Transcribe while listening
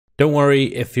Don't worry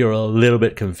if you're a little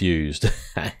bit confused.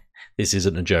 This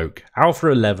isn't a joke. Alpha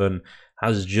 11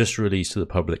 has just released to the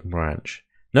public branch.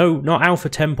 No, not Alpha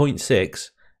 10.6,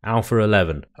 Alpha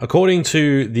 11. According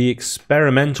to the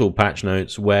experimental patch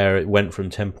notes where it went from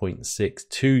 10.6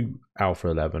 to Alpha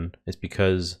 11, it's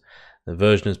because the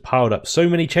version has piled up so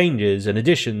many changes and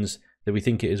additions that we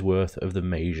think it is worth of the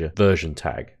major version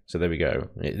tag. So there we go.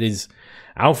 It is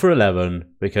Alpha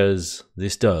 11 because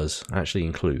this does actually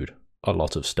include a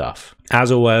lot of stuff.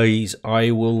 As always,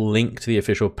 I will link to the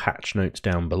official patch notes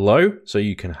down below so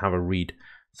you can have a read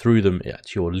through them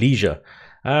at your leisure.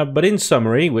 But in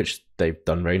summary, which they've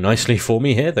done very nicely for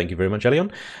me here, thank you very much,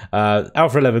 Elion.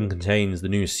 Alpha 11 contains the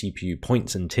new CPU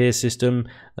points and tier system,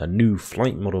 a new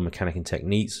flight model mechanic and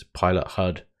techniques, pilot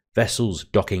HUD, vessels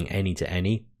docking any to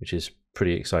any, which is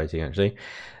pretty exciting actually.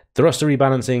 Thruster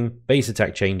rebalancing, base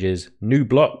attack changes, new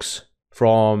blocks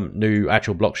from new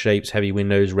actual block shapes, heavy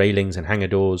windows, railings and hangar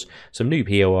doors, some new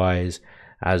POIs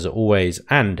as always,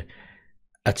 and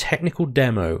a technical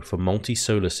demo for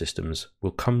multi-solar systems.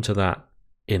 We'll come to that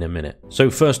in a minute. So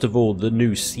first of all, the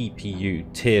new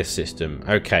CPU tier system.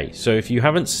 Okay, so if you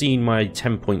haven't seen my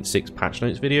 10.6 patch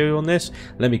notes video on this,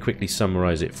 let me quickly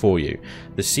summarize it for you.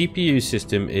 The CPU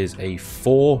system is a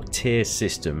 4-tier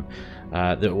system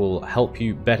that will help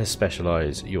you better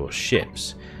specialize your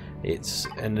ships. It's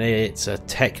a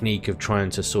technique of trying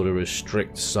to sort of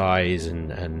restrict size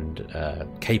and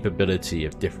capability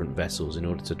of different vessels in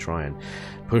order to try and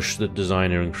push the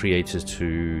designer and creators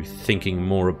to thinking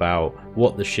more about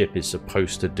what the ship is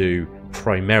supposed to do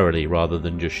primarily, rather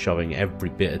than just shoving every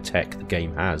bit of tech the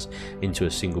game has into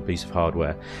a single piece of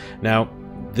hardware. Now,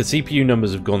 the CPU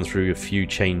numbers have gone through a few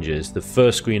changes. The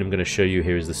first screen I'm going to show you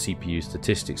here is the CPU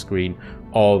statistics screen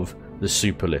of the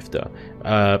Superlifter.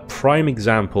 Prime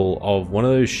example of one of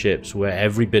those ships where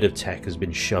every bit of tech has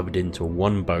been shoved into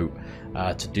one boat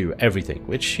to do everything,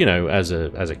 which, you know, as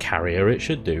a carrier it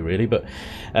should do really, but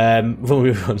we'll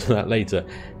move on to that later.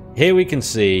 Here we can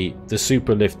see the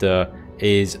Superlifter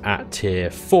is at tier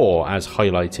 4 as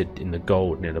highlighted in the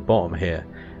gold near the bottom here.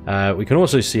 We can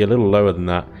also see a little lower than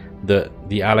that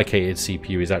the allocated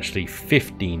CPU is actually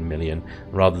 15 million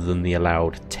rather than the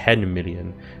allowed 10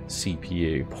 million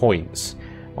CPU points.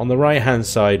 On the right hand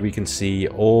side we can see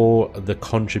all the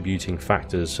contributing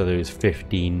factors, so there's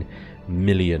 15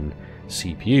 million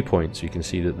CPU points. You can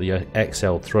see that the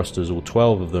XL thrusters, all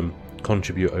 12 of them,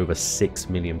 contribute over 6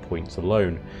 million points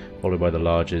alone, followed by the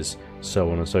larges,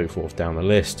 so on and so forth down the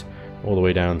list, all the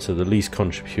way down to the least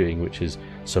contributing, which is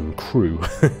some crew.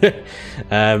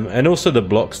 And also the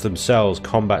blocks themselves,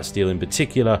 combat steel in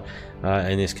particular,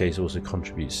 in this case also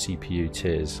contributes CPU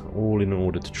tiers, all in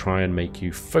order to try and make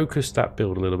you focus that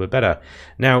build a little bit better.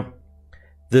 Now,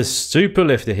 the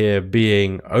Superlifter here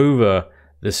being over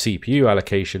the CPU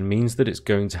allocation means that it's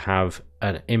going to have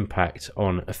an impact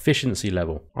on efficiency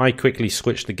level. I quickly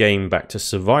switched the game back to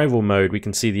survival mode. We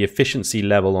can see the efficiency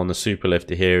level on the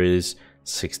Superlifter here is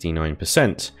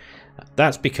 69%.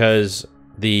 That's because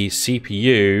the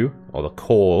CPU, or the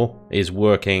core, is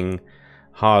working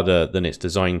harder than it's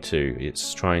designed to.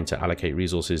 It's trying to allocate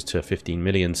resources to 15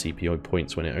 million CPU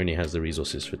points when it only has the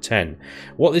resources for 10.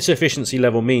 What this efficiency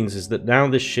level means is that now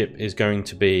this ship is going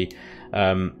to be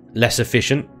less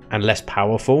efficient and less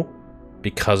powerful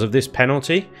because of this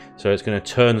penalty. So it's going to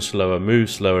turn slower, move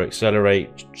slower,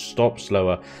 accelerate, stop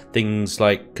slower. Things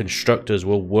like constructors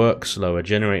will work slower,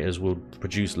 generators will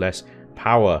produce less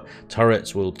power,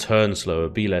 turrets will turn slower,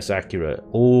 be less accurate.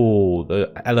 All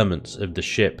the elements of the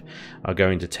ship are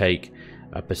going to take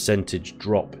a percentage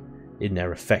drop in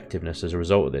their effectiveness as a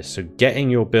result of this. So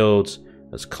getting your builds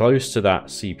as close to that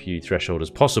CPU threshold as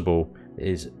possible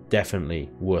is definitely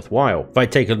worthwhile. If I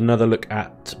take another look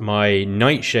at my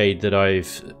Nightshade that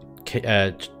I've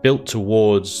built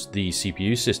towards the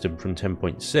CPU system from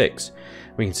 10.6,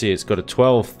 we can see it's got a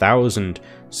 12,000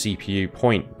 CPU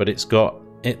point, but it's got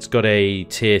a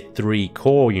tier 3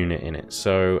 core unit in it.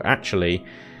 So actually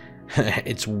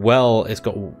it's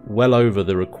got well over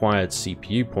the required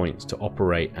CPU points to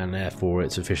operate, and therefore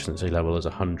its efficiency level is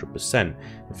 100%.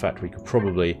 In fact, we could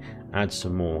probably add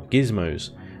some more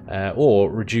gizmos or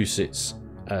reduce its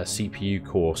CPU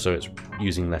core so it's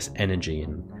using less energy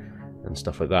and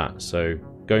stuff like that. So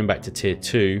going back to tier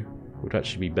 2 would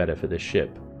actually be better for this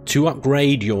ship. To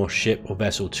upgrade your ship or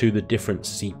vessel to the different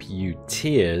CPU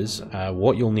tiers,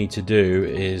 what you'll need to do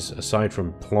is, aside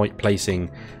from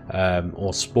placing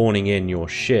or spawning in your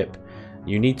ship,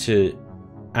 you need to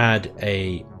add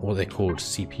what they're called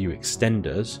CPU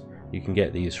extenders. You can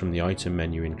get these from the item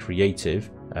menu in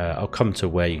Creative. I'll come to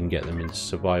where you can get them in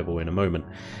survival in a moment.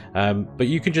 But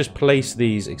you can just place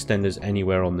these extenders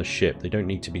anywhere on the ship. They don't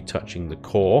need to be touching the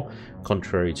core,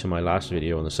 contrary to my last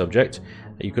video on the subject.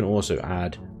 You can also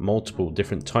add multiple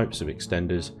different types of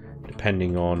extenders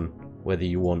depending on whether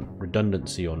you want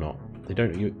redundancy or not. They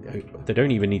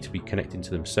don't even need to be connected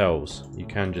to themselves. You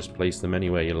can just place them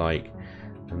anywhere you like,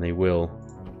 and they will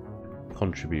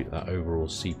contribute that overall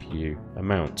CPU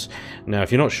amount. Now,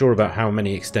 if you're not sure about how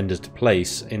many extenders to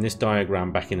place, in this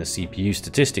diagram back in the CPU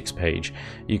statistics page,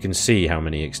 you can see how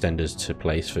many extenders to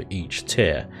place for each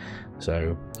tier.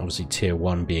 So obviously tier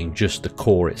 1 being just the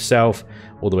core itself,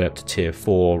 all the way up to tier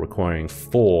 4 requiring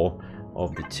 4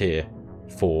 of the tier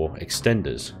 4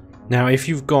 extenders. Now, if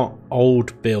you've got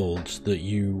old builds that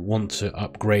you want to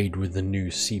upgrade with the new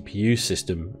CPU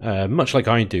system, much like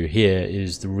I do, here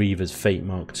is the Reaver's Fate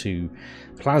Mark II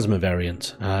Plasma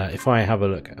variant. If I have a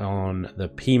look on the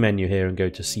P menu here and go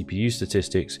to CPU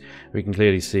statistics, we can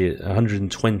clearly see it,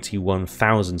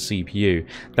 121,000 CPU.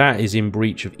 That is in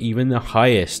breach of even the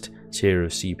highest tier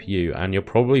of CPU, and you'll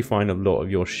probably find a lot of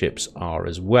your ships are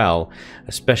as well,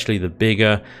 especially the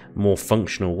bigger, more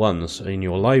functional ones in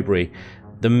your library.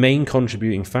 The main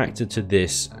contributing factor to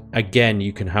this, again,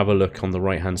 you can have a look on the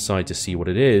right hand side to see what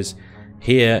it is.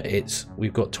 Here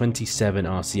we've got 27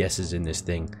 RCSs in this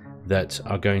thing that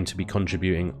are going to be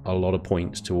contributing a lot of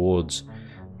points towards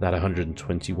that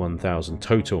 121,000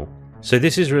 total. So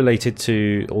this is related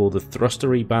to all the thruster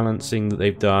rebalancing that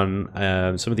they've done,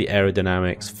 some of the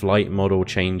aerodynamics, flight model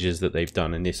changes that they've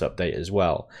done in this update as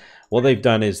well. What they've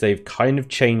done is they've kind of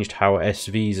changed how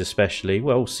SVs especially,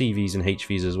 well CVs and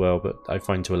HVs as well, but I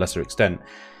find to a lesser extent,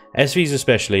 SVs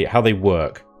especially, how they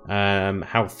work,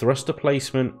 how thruster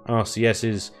placement,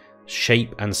 RCS's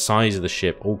shape and size of the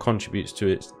ship all contributes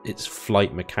to its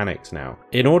flight mechanics now.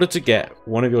 In order to get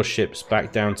one of your ships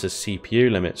back down to CPU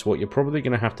limits, what you're probably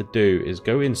going to have to do is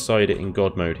go inside it in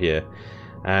God mode here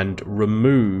and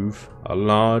remove a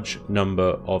large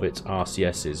number of its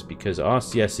RCSs, because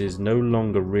RCSs no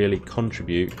longer really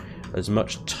contribute as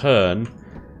much turn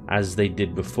as they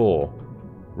did before.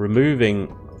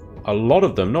 Removing a lot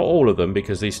of them, not all of them,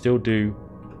 because they still do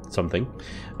something,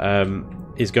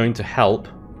 is going to help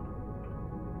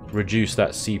reduce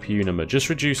that CPU number. Just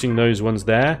reducing those ones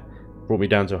there brought me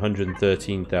down to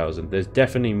 113,000. There's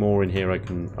definitely more in here I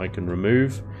can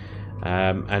remove,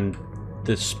 and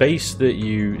the space that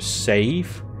you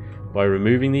save by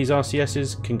removing these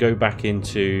RCSs can go back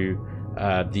into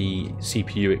the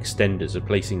CPU extenders,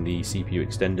 replacing the CPU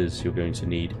extenders you're going to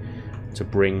need to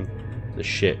bring the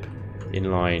ship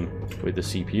in line with the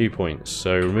CPU points.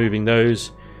 So removing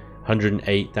those,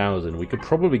 108,000. We could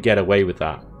probably get away with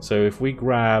that. So if we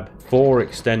grab 4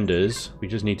 extenders, we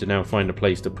just need to now find a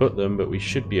place to put them, but we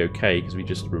should be okay because we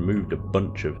just removed a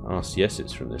bunch of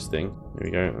RCSs from this thing. There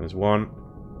we go, there's one.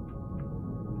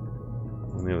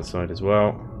 On the other side as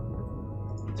well.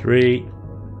 3,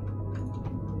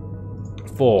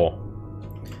 4.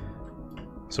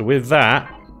 So with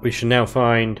that, we should now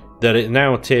find that it's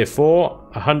now tier 4,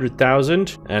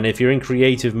 100,000. And if you're in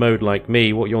creative mode like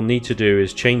me, what you'll need to do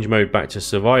is change mode back to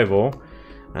survival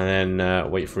and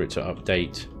then wait for it to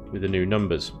update with the new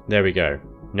numbers. There we go,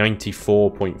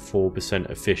 94.4%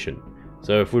 efficient.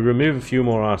 So if we remove a few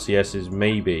more RCSs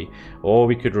maybe, or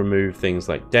we could remove things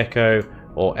like deco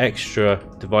or extra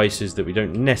devices that we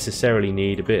don't necessarily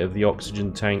need, a bit of the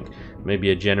oxygen tank, maybe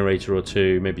a generator or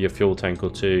two, maybe a fuel tank or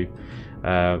two.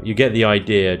 You get the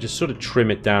idea. Just sort of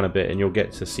trim it down a bit and you'll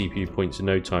get to CPU points in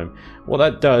no time. What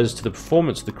that does to the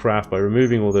performance of the craft by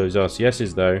removing all those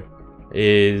RCSs though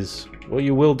is, well,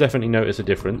 you will definitely notice a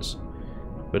difference,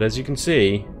 but as you can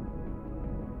see,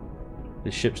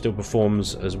 this ship still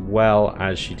performs as well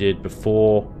as she did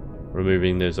before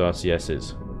removing those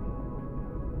RCSs.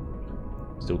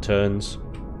 Still turns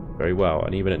very well,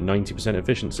 and even at 90%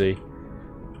 efficiency,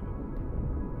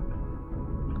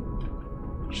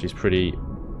 she's pretty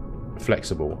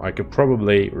flexible. I could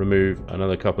probably remove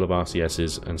another couple of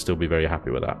RCSs and still be very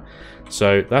happy with that.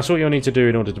 So that's what you'll need to do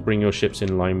in order to bring your ships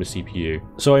in line with CPU.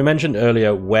 So I mentioned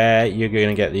earlier where you're going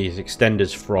to get these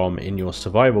extenders from in your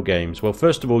survival games. Well,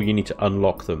 first of all, you need to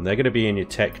unlock them. They're going to be in your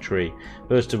tech tree.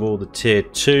 First of all, the tier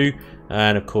 2,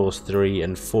 and of course 3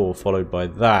 and 4 followed by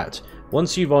that.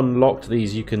 Once you've unlocked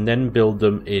these, you can then build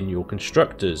them in your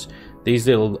constructors. These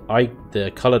little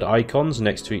the colored icons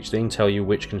next to each thing tell you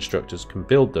which constructors can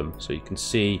build them. So you can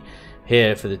see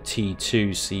here for the T2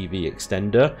 CV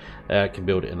extender, can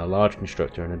build it in a large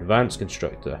constructor and an advanced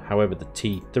constructor. However, the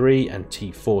T3 and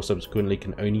T4 subsequently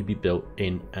can only be built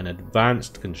in an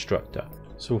advanced constructor.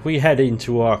 So if we head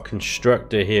into our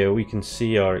constructor here, we can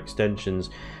see our extensions.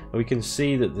 we can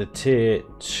see that the tier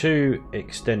 2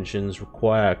 extensions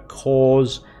require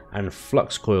cores and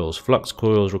flux coils. Flux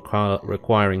coils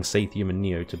requiring Sathium and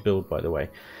Neo to build, by the way.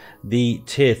 The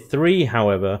tier 3,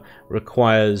 however,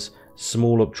 requires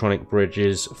small optronic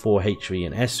bridges for HV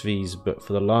and SVs, but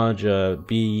for the larger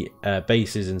B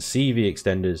bases and CV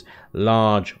extenders,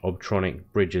 large optronic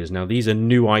bridges. Now these are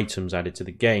new items added to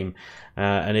the game,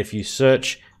 and if you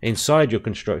search inside your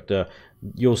constructor,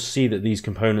 you'll see that these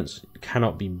components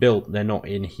cannot be built. They're not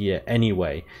in here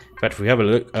anyway. In fact, if we have a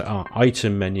look at our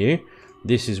item menu,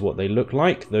 this is what they look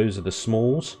like. Those are the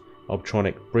smalls,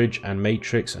 optronic bridge and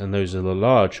matrix, and those are the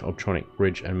large optronic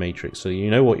bridge and matrix. So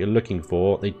you know what you're looking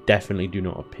for. They definitely do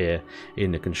not appear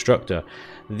in the constructor.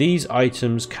 These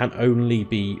items can only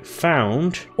be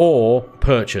found or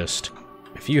purchased.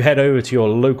 If you head over to your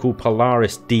local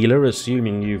Polaris dealer,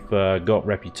 assuming you've got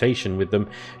reputation with them,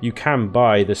 you can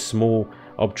buy the small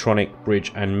optronic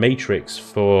bridge and matrix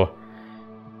for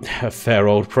a fair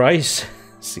old price.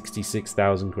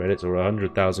 66,000 credits or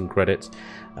 100,000 credits.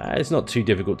 It's not too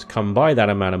difficult to come by that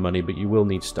amount of money, but you will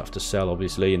need stuff to sell,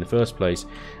 obviously, in the first place.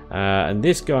 And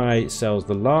this guy sells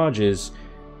the larges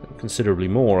considerably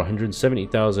more,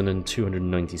 170,000 and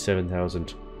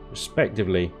 297,000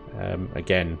 respectively.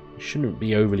 Again, it shouldn't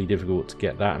be overly difficult to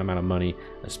get that amount of money,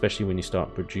 especially when you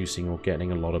start producing or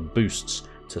getting a lot of boosts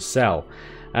to sell.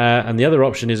 And the other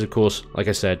option is, of course, like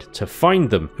I said, to find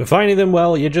them. For finding them,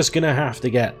 well, you're just going to have to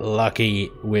get lucky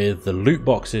with the loot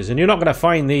boxes, and you're not going to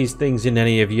find these things in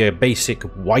any of your basic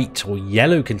white or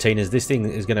yellow containers. This thing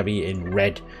is going to be in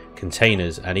red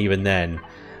containers, and even then,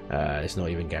 it's not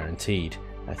even guaranteed.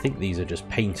 I think these are just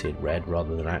painted red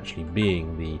rather than actually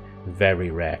being the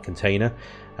very rare container.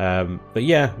 But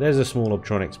yeah, there's a small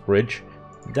optronics bridge.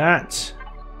 That,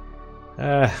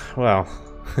 well,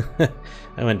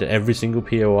 I went to every single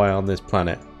POI on this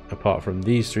planet, apart from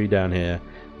these three down here.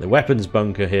 The weapons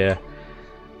bunker here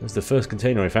was the first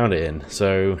container I found it in.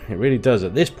 So it really does,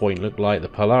 at this point, look like the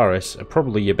Polaris are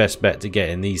probably your best bet to get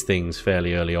in these things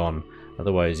fairly early on.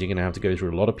 Otherwise, you're going to have to go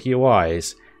through a lot of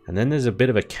POIs. And then there's a bit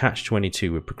of a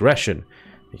catch-22 with progression,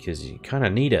 because you kind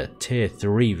of need a tier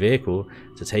 3 vehicle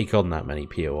to take on that many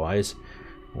POIs,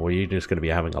 or you're just going to be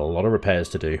having a lot of repairs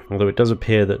to do. Although it does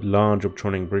appear that large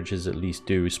optronic bridges at least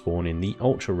do spawn in the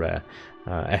ultra rare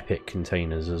epic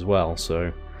containers as well,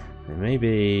 so there may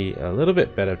be a little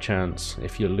bit better chance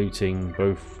if you're looting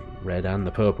both red and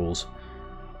the purples,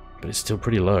 but it's still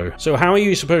pretty low. So how are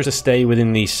you supposed to stay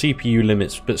within these CPU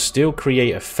limits but still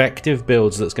create effective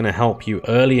builds that's going to help you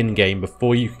early in game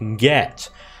before you can get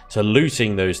to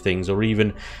looting those things, or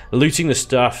even looting the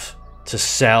stuff to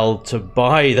sell to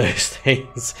buy those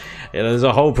things? You know, there's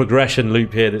a whole progression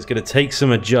loop here that's going to take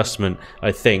some adjustment,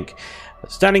 I think.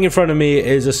 Standing in front of me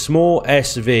is a small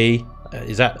SV.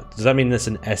 Does that mean that's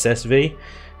an SSV?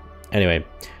 Anyway,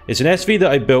 it's an SV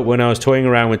that I built when I was toying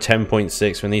around with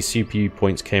 10.6 when these CPU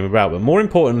points came about, but more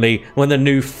importantly, when the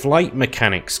new flight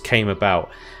mechanics came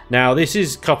about. Now, this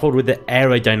is coupled with the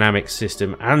aerodynamics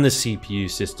system and the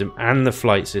CPU system and the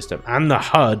flight system and the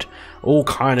HUD, all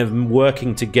kind of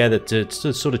working together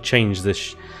to sort of change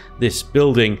this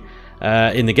building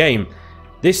in the game.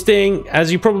 This thing,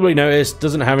 as you probably noticed,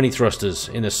 doesn't have any thrusters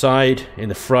in the side, in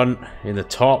the front, in the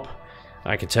top.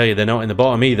 I can tell you they're not in the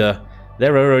bottom either.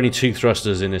 There are only 2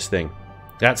 thrusters in this thing.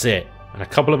 That's it. And a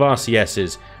couple of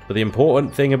RCSs. But the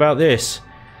important thing about this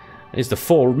is the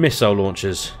 4 missile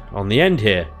launchers on the end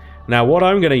here. Now, what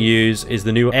I'm going to use is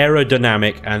the new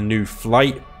aerodynamic and new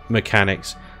flight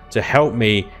mechanics to help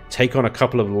me take on a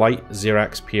couple of light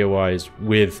Xerax POIs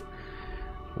with,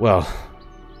 well,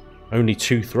 only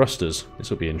 2 thrusters. This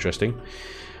will be interesting.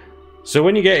 So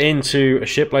when you get into a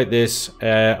ship like this,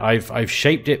 I've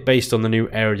shaped it based on the new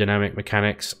aerodynamic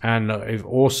mechanics, and I've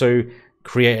also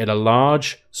created a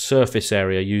large surface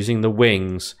area using the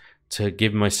wings to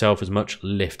give myself as much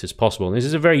lift as possible. And this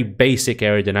is a very basic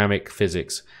aerodynamic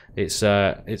physics. It's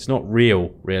not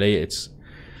real, really. It's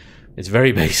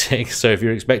very basic. So if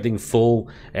you're expecting full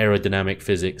aerodynamic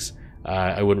physics,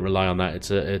 I wouldn't rely on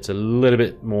that. It's a little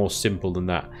bit more simple than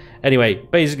that. Anyway,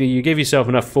 basically, you give yourself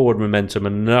enough forward momentum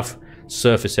and enough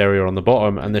surface area on the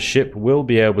bottom, and the ship will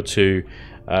be able to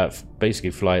basically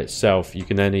fly itself. You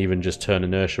can then even just turn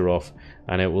inertia off,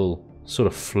 and it will sort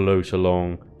of float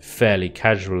along fairly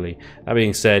casually. That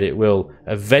being said, it will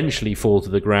eventually fall to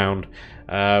the ground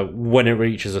when it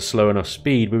reaches a slow enough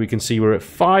speed, but we can see we're at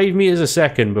 5 meters a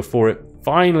second before it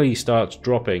finally starts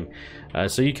dropping.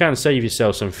 So you can save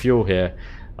yourself some fuel here.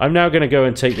 I'm now going to go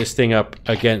and take this thing up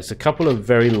against a couple of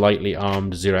very lightly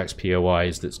armed Xerax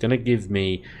POIs that's going to give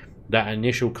me that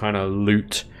initial kind of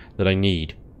loot that I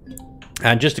need.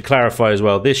 And just to clarify as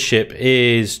well, this ship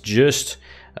is just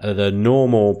the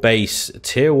normal base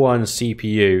tier 1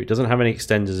 CPU. It doesn't have any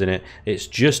extenders in it. It's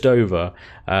just over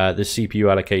the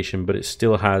CPU allocation, but it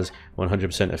still has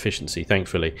 100% efficiency,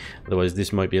 thankfully. Otherwise,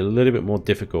 this might be a little bit more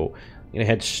difficult. I'm going to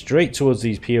head straight towards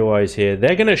these POIs here.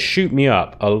 They're going to shoot me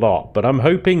up a lot, but I'm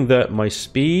hoping that my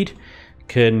speed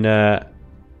can at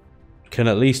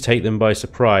least take them by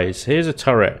surprise. Here's a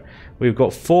turret. We've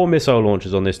got 4 missile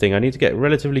launchers on this thing. I need to get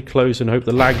relatively close and hope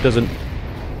the lag doesn't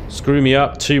screw me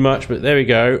up too much, but there we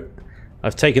go.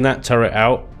 I've taken that turret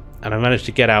out, and I managed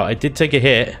to get out. I did take a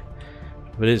hit,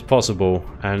 but it's possible,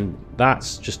 and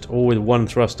that's just all with one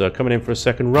thruster. Coming in for a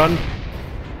second run.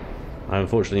 I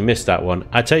unfortunately missed that one.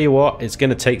 I tell you what, it's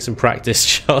going to take some practice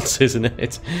shots, isn't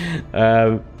it?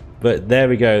 But there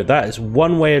we go. That is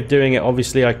one way of doing it.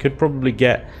 Obviously, I could probably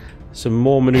get some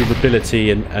more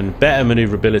maneuverability and better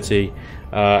maneuverability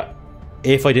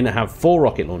if I didn't have 4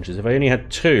 rocket launchers. If I only had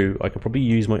 2, I could probably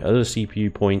use my other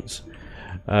CPU points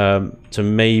to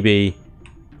maybe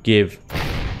give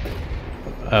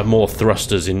more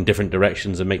thrusters in different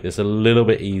directions and make this a little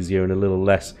bit easier and a little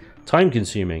less time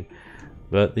consuming.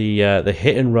 But the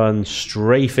hit and run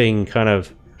strafing kind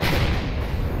of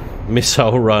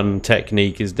missile run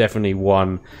technique is definitely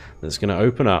one that's going to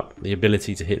open up the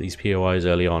ability to hit these POIs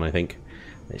early on, I think.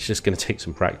 It's just going to take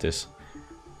some practice.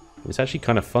 It's actually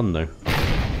kind of fun though.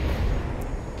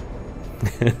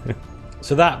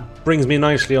 So that brings me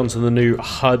nicely onto the new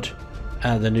HUD,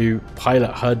 the new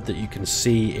pilot HUD that you can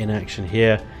see in action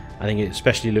here. I think it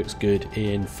especially looks good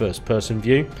in first person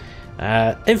view.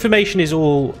 Information is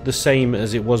all the same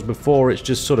as it was before, it's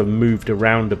just sort of moved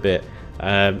around a bit.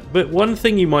 But one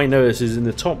thing you might notice is in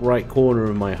the top right corner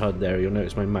of my HUD there, you'll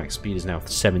notice my max speed is now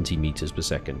 70 meters per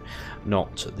second,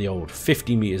 not the old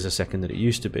 50 meters a second that it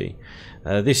used to be.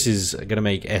 This is going to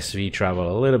make SV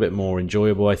travel a little bit more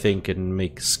enjoyable, I think, and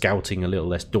make scouting a little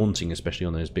less daunting, especially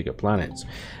on those bigger planets.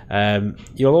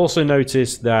 You'll also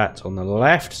notice that on the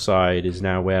left side is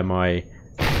now where my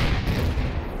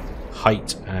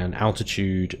height and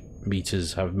altitude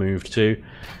meters have moved to,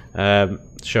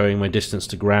 showing my distance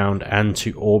to ground and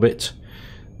to orbit.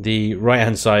 The right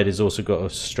hand side has also got a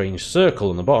strange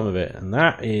circle on the bottom of it, and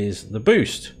that is the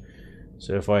boost.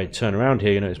 So if I turn around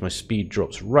here, you notice my speed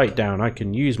drops right down. I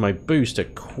can use my boost to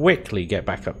quickly get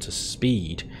back up to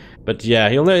speed. But yeah,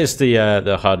 you'll notice the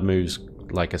HUD moves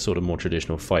like a sort of more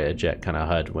traditional fighter jet kind of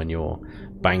HUD when you're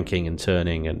banking and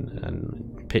turning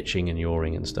and pitching and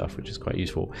yawing and stuff, which is quite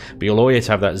useful. But you'll always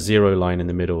have that 0 line in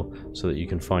the middle so that you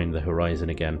can find the horizon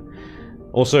again.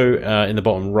 Also, in the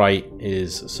bottom right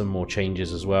is some more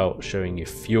changes as well, showing you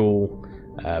fuel,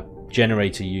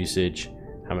 generator usage,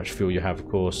 how much fuel you have, of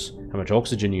course, how much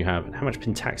oxygen you have, and how much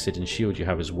pentaxid and shield you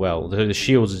have as well. The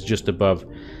shields is just above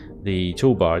the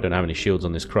toolbar. I don't have any shields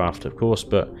on this craft, of course,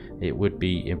 but it would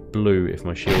be in blue if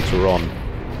my shields were on.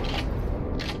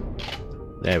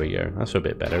 There we go. That's a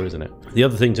bit better, isn't it? The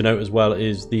other thing to note as well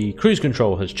is the cruise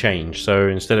control has changed. So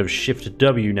instead of Shift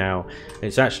W now,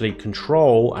 it's actually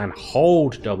Control and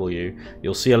Hold W.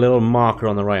 You'll see a little marker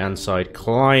on the right-hand side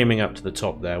climbing up to the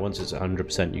top there. Once it's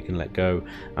 100%, you can let go,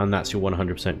 and that's your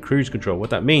 100% cruise control. What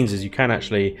that means is you can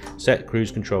actually set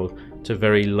cruise control to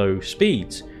very low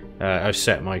speeds. I've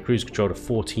set my cruise control to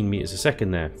 14 meters a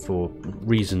second there for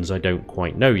reasons I don't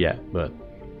quite know yet, but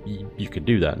you could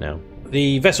do that now.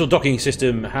 The vessel docking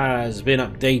system has been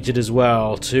updated as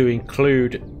well to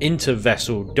include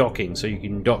inter-vessel docking, so you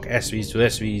can dock SVs to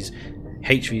SVs,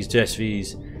 HVs to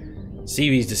SVs,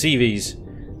 CVs to CVs,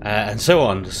 and so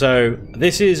on. So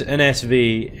this is an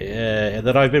SV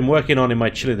that I've been working on in my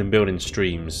Chilling and Building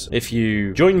streams. If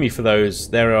you join me for those,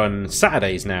 they're on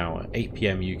Saturdays now at 8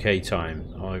 PM UK time,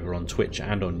 over on Twitch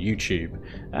and on YouTube.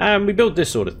 And we built this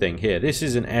sort of thing here. This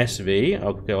is an SV.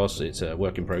 Of course, it's a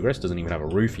work in progress, doesn't even have a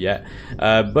roof yet.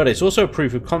 But it's also a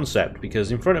proof of concept,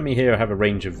 because in front of me here I have a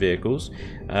range of vehicles.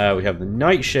 We have the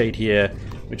Nightshade here,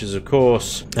 which is of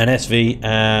course an SV,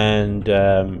 and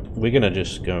we're going to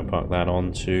just go and park that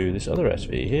onto this other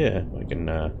SV here. I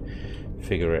can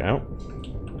figure it out.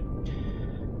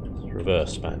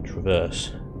 Reverse, Spanj,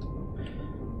 reverse.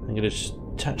 I'm going to just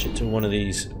attach it to one of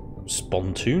these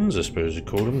spontoons, I suppose you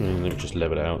call them, and then just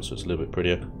level it out so it's a little bit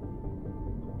prettier.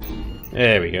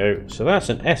 There we go. So that's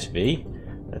an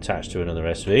SV attached to another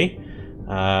SV,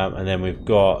 and then we've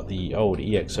got the old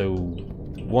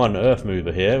EXO1 Earth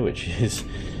Mover here, which is,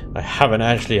 I haven't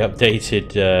actually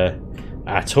updated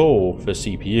at all for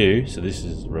CPU, so this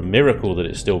is a miracle that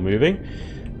it's still moving.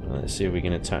 Let's see if we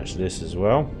can attach this as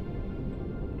well.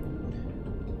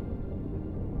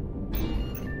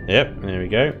 Yep, there we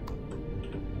go.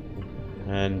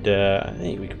 And I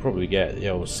think we could probably get the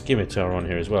old scimitar on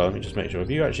here as well. Let me just make sure.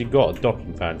 Have you actually got a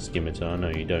docking pad scimitar? No,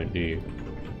 you don't, do you?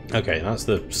 Okay, that's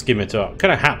the skimmeter.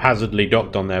 Kind of haphazardly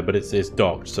docked on there, but it's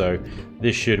docked, so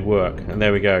this should work. And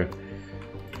there we go.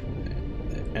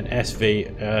 An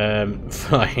SV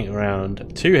flying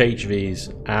around, 2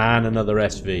 HVs and another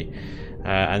SV.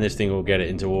 And this thing will get it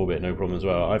into orbit, no problem as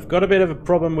well. I've got a bit of a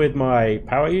problem with my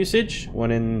power usage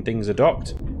when things are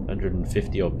docked.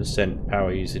 150%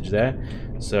 power usage there.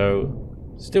 So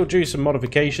still do some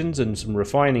modifications and some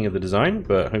refining of the design,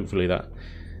 but hopefully that's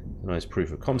a nice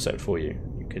proof of concept for you.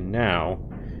 You can now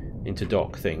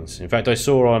interdock things. In fact, I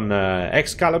saw on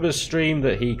Excalibur's stream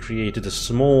that he created a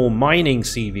small mining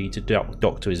CV to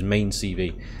dock to his main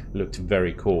CV. Looked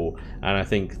very cool, and I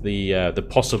think the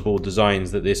possible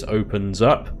designs that this opens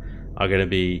up are going to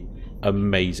be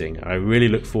amazing. I really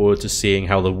look forward to seeing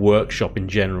how the workshop in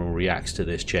general reacts to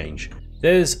this change.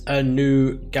 There's a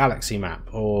new galaxy map,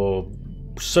 or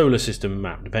solar system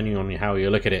map, depending on how you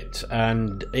look at it,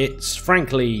 and it's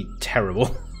frankly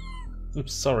terrible. I'm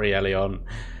sorry, Elion.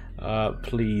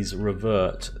 Please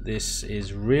revert. This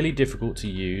is really difficult to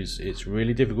use. It's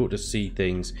really difficult to see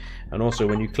things, and also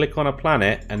when you click on a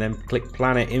planet and then click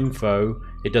planet info,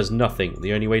 it does nothing.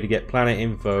 The only way to get planet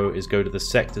info is go to the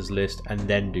sectors list and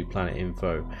then do planet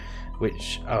info,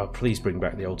 which please bring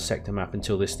back the old sector map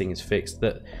until this thing is fixed.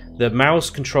 That the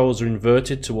mouse controls are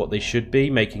inverted to what they should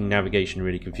be, making navigation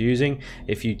really confusing.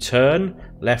 If you turn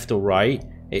left or right,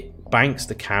 it banks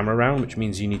the camera around, which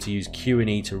means you need to use Q and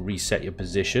E to reset your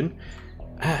position.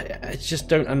 I just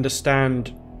don't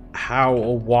understand how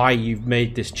or why you've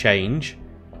made this change.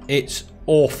 It's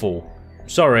awful.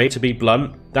 Sorry to be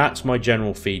blunt, that's my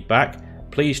general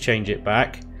feedback. Please change it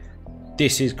back.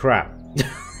 This is crap.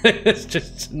 It's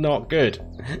just not good.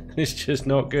 It's just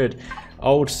not good.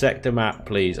 Old sector map,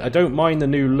 please. I don't mind the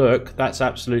new look, that's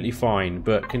absolutely fine,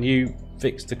 but can you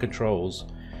fix the controls?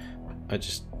 I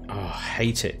just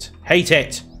hate it. Hate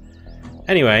it!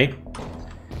 Anyway,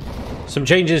 some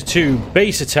changes to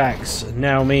base attacks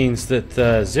now means that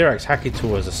Zirax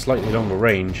Hacketor has a slightly longer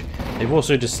range. They've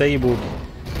also disabled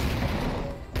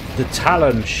the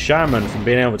Talon Shaman from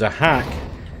being able to hack.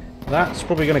 That's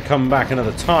probably going to come back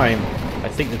another time. I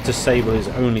think the disable is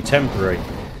only temporary.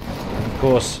 And of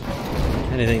course,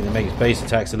 anything that makes base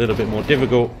attacks a little bit more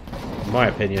difficult, in my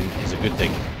opinion, is a good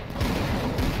thing.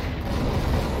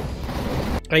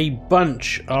 A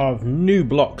bunch of new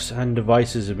blocks and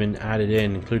devices have been added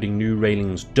in, including new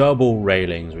railings, double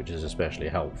railings, which is especially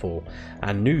helpful,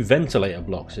 and new ventilator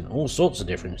blocks in all sorts of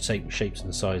different shapes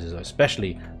and sizes. I'm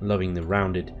especially loving the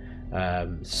rounded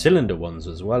cylinder ones,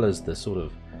 as well as the sort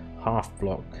of half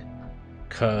block,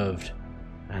 curved,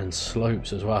 and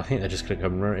slopes as well. I think they're just going to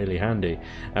come really handy.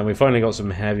 And we finally got some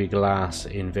heavy glass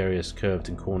in various curved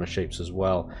and corner shapes as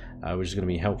well, which is going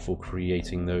to be helpful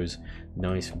creating those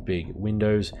nice big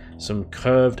windows. Some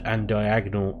curved and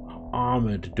diagonal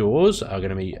armored doors are going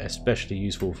to be especially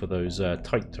useful for those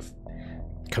tight to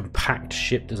compact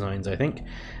ship designs, I think.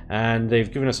 And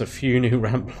they've given us a few new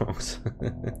ramp blocks.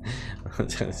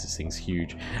 This thing's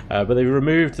huge. But they've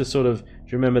removed the sort of, do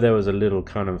you remember there was a little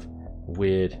kind of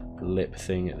weird lip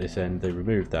thing at this end? They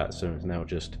removed that, so it's now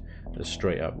just a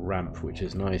straight up ramp, which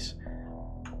is nice.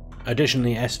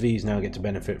 Additionally, SVs now get to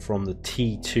benefit from the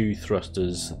T2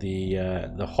 thrusters.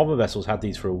 The hover vessels had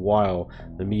these for a while,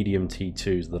 the medium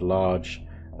T2s, the large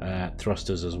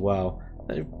thrusters as well.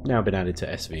 They've now been added to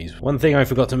SVs. One thing I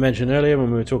forgot to mention earlier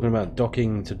when we were talking about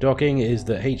docking to docking is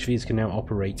that HVs can now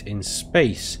operate in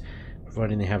space,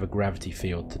 providing they have a gravity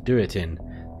field to do it in.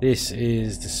 This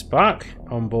is the Spark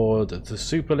on board the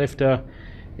Superlifter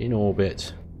in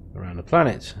orbit around the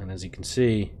planet, and as you can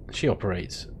see, she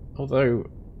operates, although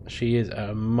she is at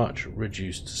a much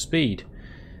reduced speed.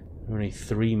 Only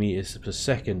 3 meters per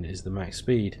second is the max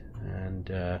speed, and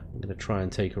I'm going to try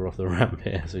and take her off the ramp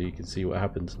here so you can see what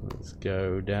happens. Let's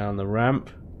go down the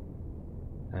ramp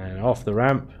and off the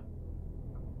ramp.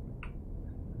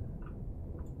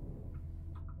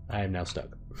 I am now stuck.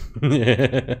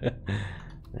 I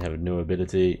have no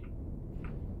ability.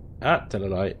 Tell a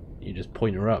lie. You just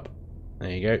point her up.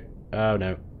 There you go. Oh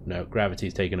no, no,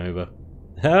 gravity's taken over.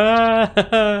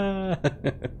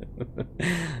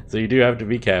 So you do have to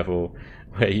be careful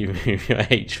where you move your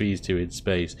HVs to in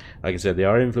space. Like I said, they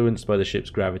are influenced by the ship's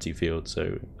gravity field,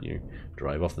 so you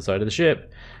drive off the side of the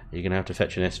ship, you're going to have to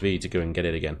fetch an SV to go and get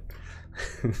it again.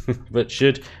 But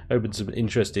should open some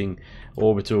interesting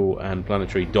orbital and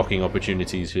planetary docking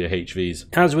opportunities for your HVs.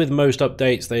 As with most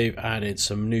updates, they've added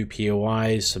some new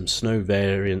POIs, some snow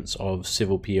variants of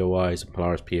civil POIs and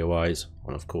Polaris POIs,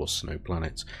 and of course snow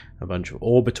planets, a bunch of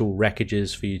orbital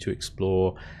wreckages for you to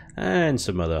explore, and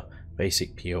some other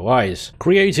basic POIs.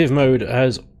 Creative mode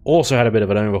has Also had a bit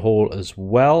of an overhaul as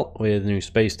well, with the new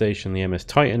space station, the MS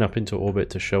Titan, up into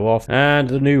orbit to show off, and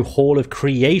the new Hall of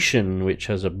Creation, which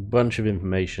has a bunch of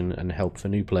information and help for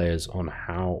new players on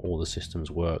how all the systems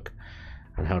work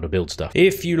and how to build stuff.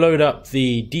 If you load up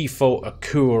the default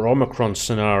Akua Omicron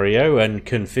scenario and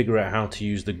can figure out how to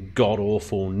use the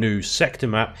god-awful new sector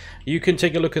map, you can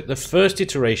take a look at the first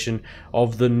iteration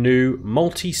of the new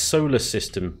multi-solar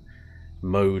system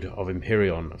mode of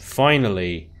Empyrion.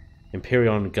 Finally,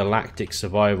 Empyrion Galactic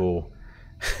Survival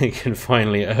can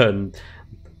finally earn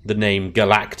the name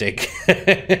Galactic.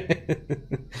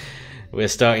 We're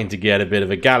starting to get a bit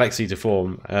of a galaxy to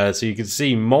form. So you can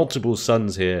see multiple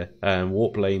suns here and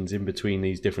warp lanes in between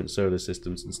these different solar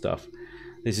systems and stuff.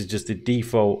 This is just the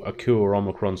default Akua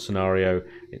Omicron scenario.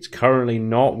 It's currently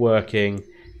not working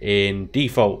in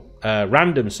default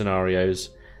random scenarios.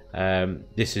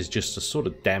 This is just a sort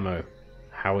of demo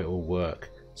how it will work.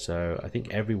 So I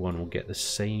think everyone will get the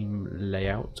same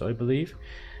layout, I believe.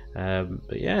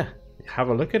 But yeah, have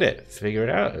a look at it, figure it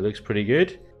out. It looks pretty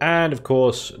good. And of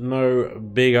course, no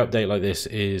big update like this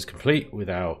is complete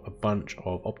without a bunch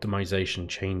of optimization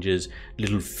changes,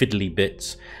 little fiddly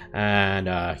bits, and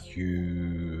a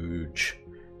huge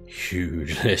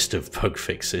list of bug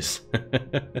fixes.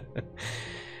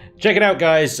 Check it out,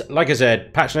 guys. Like I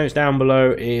said, patch notes down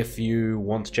below if you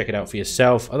want to check it out for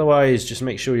yourself. Otherwise, just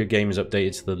make sure your game is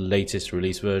updated to the latest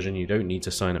release version. You don't need to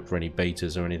sign up for any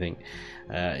betas or anything.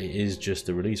 It is just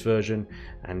the release version,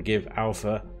 and give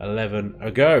Alpha 11 a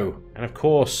go. And of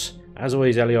course, as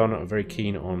always, Elion are very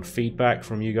keen on feedback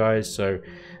from you guys, so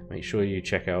make sure you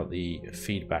check out the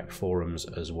feedback forums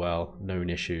as well.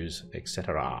 Known issues,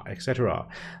 etc., etc.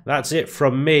 That's it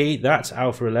from me. That's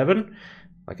Alpha 11.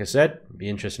 Like I said, be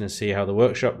interesting to see how the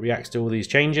workshop reacts to all these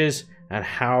changes and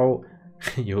how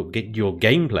your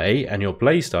gameplay and your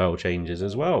playstyle changes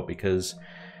as well, because,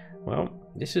 well,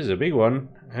 this is a big one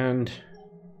and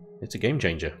it's a game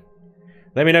changer.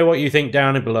 Let me know what you think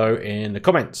down below in the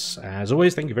comments. As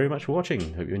always, thank you very much for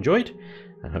watching. Hope you enjoyed,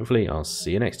 and hopefully I'll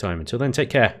see you next time. Until then, take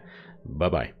care.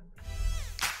 Bye-bye.